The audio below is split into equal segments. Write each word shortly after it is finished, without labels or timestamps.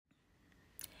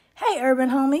Hey urban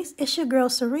homies, it's your girl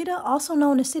Sarita, also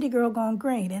known as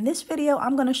Citygirlgonegreen. In this video,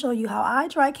 I'm going to show you how I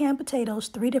dry can potatoes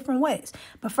 3 different ways.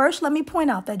 But first, let me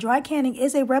point out that dry canning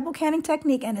is a rebel canning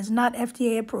technique and is not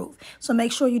FDA approved. So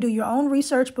make sure you do your own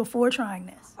research before trying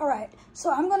this. Alright, so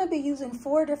I'm going to be using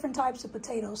 4 different types of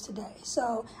potatoes today.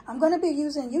 So I'm going to be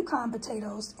using Yukon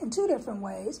potatoes in 2 different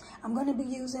ways. I'm going to be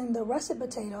using the russet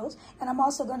potatoes, and I'm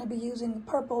also going to be using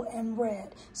purple and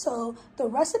red. So the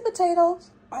russet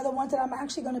potatoes are the ones that I'm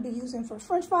actually going to be using for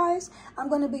French fries. I'm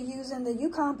going to be using the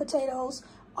Yukon potatoes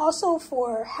also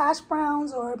for hash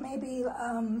browns or maybe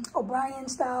O'Brien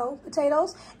style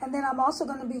potatoes. And then I'm also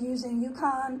going to be using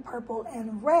Yukon purple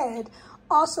and red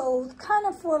also kind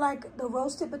of for like the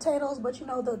roasted potatoes, but you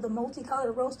know, the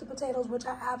multicolored roasted potatoes, which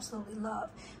I absolutely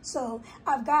love. So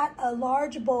I've got a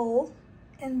large bowl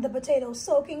and the potatoes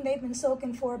soaking. They've been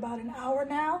soaking for about an hour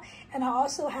now. And I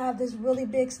also have this really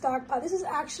big stock pot. This is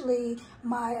actually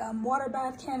my water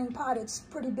bath canning pot. It's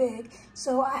pretty big.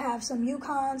 So I have some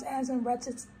Yukons and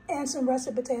some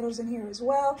russet potatoes in here as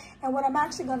well. And what I'm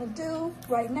actually gonna do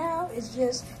right now is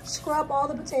just scrub all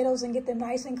the potatoes and get them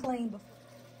nice and clean.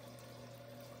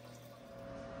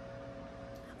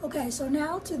 Okay, so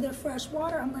now to the fresh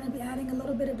water, I'm going to be adding a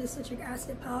little bit of the citric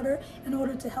acid powder in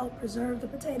order to help preserve the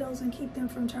potatoes and keep them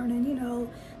from turning, you know,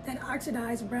 that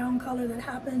oxidized brown color that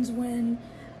happens when,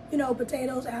 you know,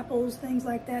 potatoes, apples, things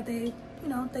like that, they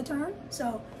turn.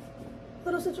 So a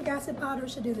little citric acid powder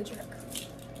should do the trick.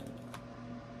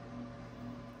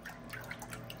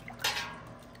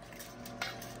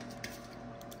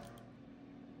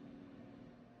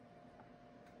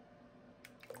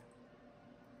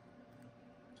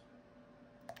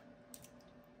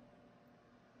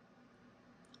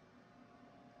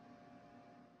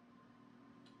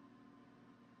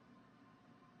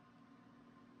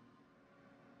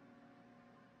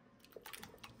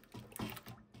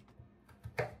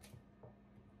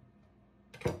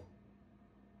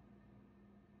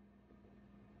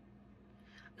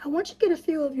 Now, once you get a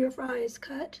few of your fries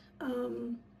cut,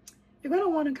 you're going to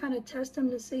want to kind of test them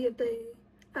to see if they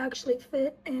actually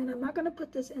fit. And I'm not going to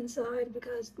put this inside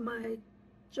because my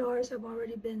jars have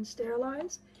already been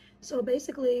sterilized. So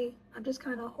basically, I'm just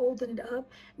kind of holding it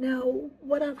up. Now,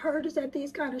 what I've heard is that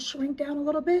these kind of shrink down a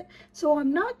little bit. So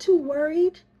I'm not too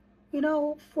worried, you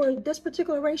know, for this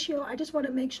particular ratio. I just want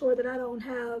to make sure that I don't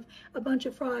have a bunch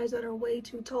of fries that are way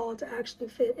too tall to actually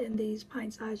fit in these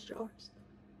pint-sized jars.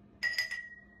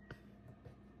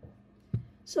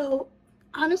 So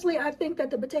honestly, I think that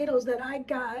the potatoes that I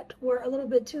got were a little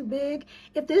bit too big.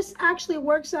 If this actually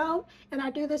works out and I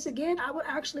do this again, I would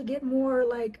actually get more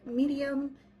like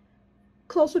medium,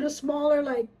 closer to smaller,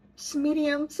 like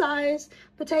medium size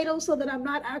potatoes, so that I'm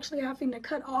not actually having to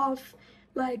cut off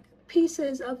like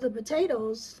pieces of the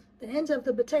potatoes, the ends of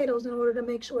the potatoes, in order to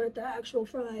make sure that the actual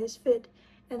fries fit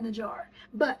in the jar.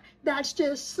 But that's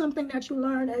just something that you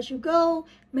learn as you go.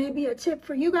 Maybe a tip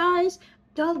for you guys: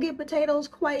 don't get potatoes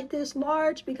quite this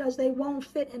large because they won't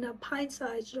fit in a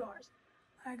pint-sized jars.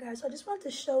 All right, guys, so I just wanted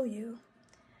to show you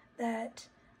that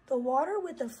the water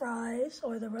with the fries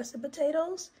or the russet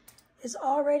potatoes is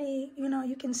already, you know,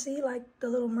 you can see like the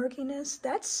little murkiness.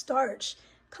 That's starch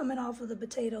coming off of the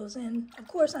potatoes. And of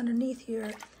course, underneath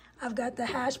here, I've got the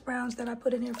hash browns that I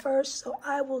put in here first. So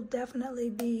I will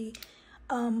definitely be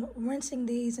rinsing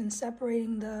these and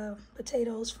separating the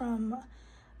potatoes from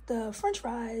the French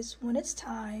fries when it's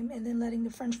time, and then letting the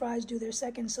French fries do their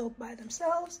second soak by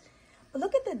themselves. But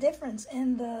look at the difference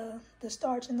in the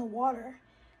starch in the water.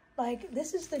 Like,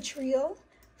 this is the trio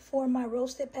for my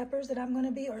roasted peppers that I'm going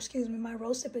to be, or excuse me, my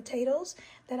roasted potatoes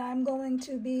that I'm going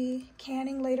to be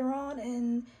canning later on,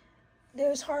 and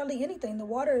there's hardly anything. The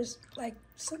water is like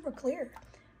super clear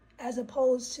as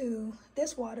opposed to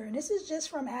this water, and this is just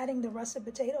from adding the russet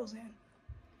potatoes in.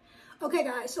 Okay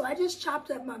guys, so I just chopped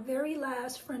up my very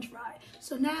last French fry.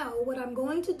 So now what I'm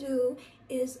going to do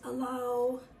is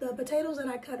allow the potatoes that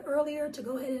I cut earlier to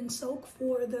go ahead and soak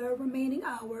for the remaining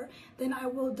hour. Then I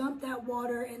will dump that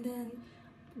water and then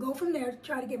go from there to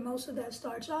try to get most of that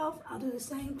starch off. I'll do the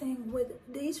same thing with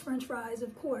these French fries,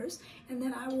 of course, and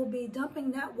then I will be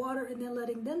dumping that water and then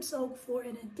letting them soak for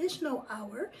an additional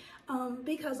hour,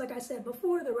 because like I said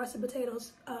before, the russet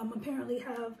potatoes apparently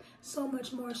have so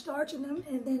much more starch in them.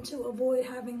 And then to avoid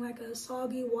having like a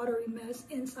soggy, watery mess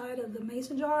inside of the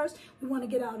mason jars, we want to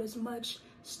get out as much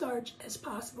starch as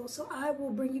possible. So I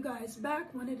will bring you guys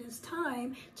back when it is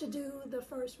time to do the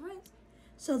first rinse.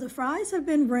 So the fries have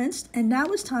been rinsed, and now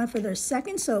it's time for their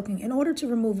second soaking in order to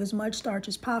remove as much starch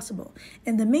as possible.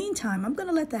 In the meantime, I'm going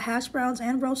to let the hash browns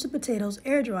and roasted potatoes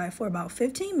air dry for about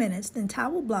 15 minutes, then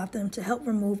towel blot them to help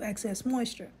remove excess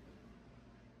moisture.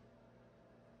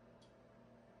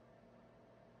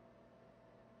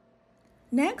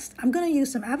 Next, I'm going to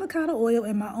use some avocado oil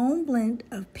in my own blend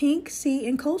of pink, sea,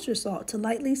 and kosher salt to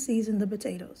lightly season the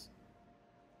potatoes.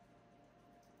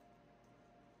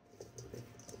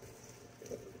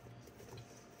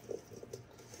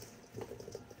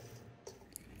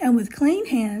 And with clean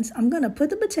hands, I'm going to put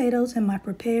the potatoes in my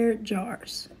prepared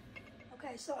jars.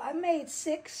 Okay, so I made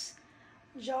 6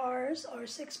 jars or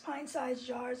 6 pint-sized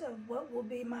jars of what will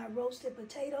be my roasted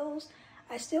potatoes.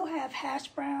 I still have hash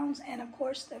browns and of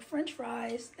course the French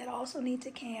fries that also need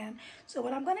to can. So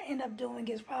what I'm going to end up doing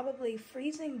is probably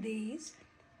freezing these,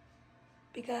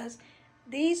 because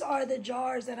these are the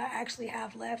jars that I actually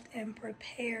have left and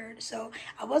prepared. So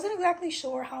I wasn't exactly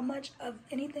sure how much of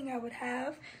anything I would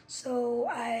have. So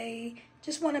I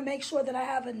just want to make sure that I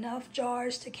have enough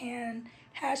jars to can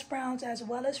hash browns as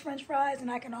well as French fries.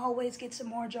 And I can always get some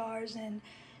more jars and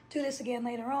do this again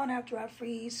later on after I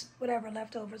freeze whatever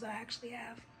leftovers I actually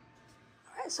have.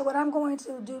 All right, so what I'm going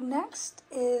to do next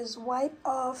is wipe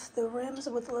off the rims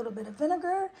with a little bit of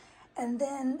vinegar. And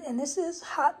then, and this is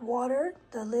hot water,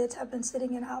 the lids have been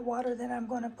sitting in hot water. Then I'm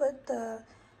going to put the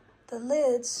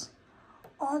lids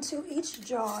onto each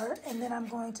jar, and then I'm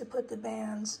going to put the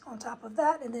bands on top of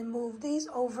that, and then move these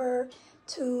over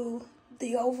to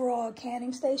the overall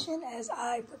canning station as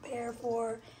I prepare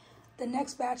for the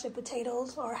next batch of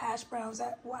potatoes or hash browns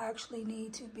that will actually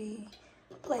need to be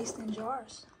placed in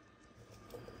jars.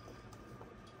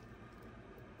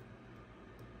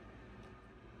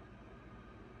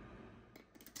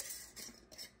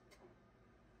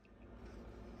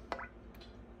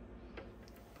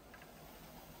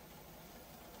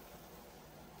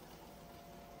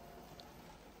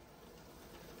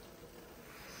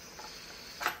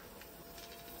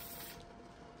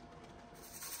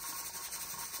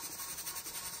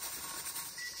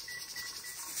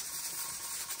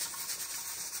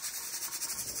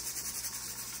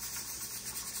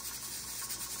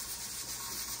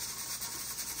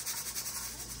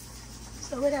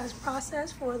 So it has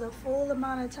processed for the full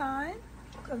amount of time,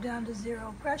 come down to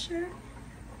 0 pressure.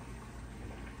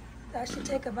 That should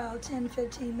take about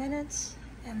 10-15 minutes,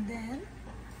 and then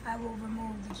I will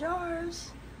remove the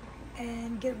jars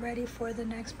and get ready for the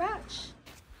next batch.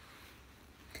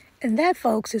 And that,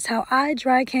 folks, is how I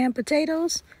dry can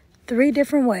potatoes 3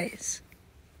 different ways.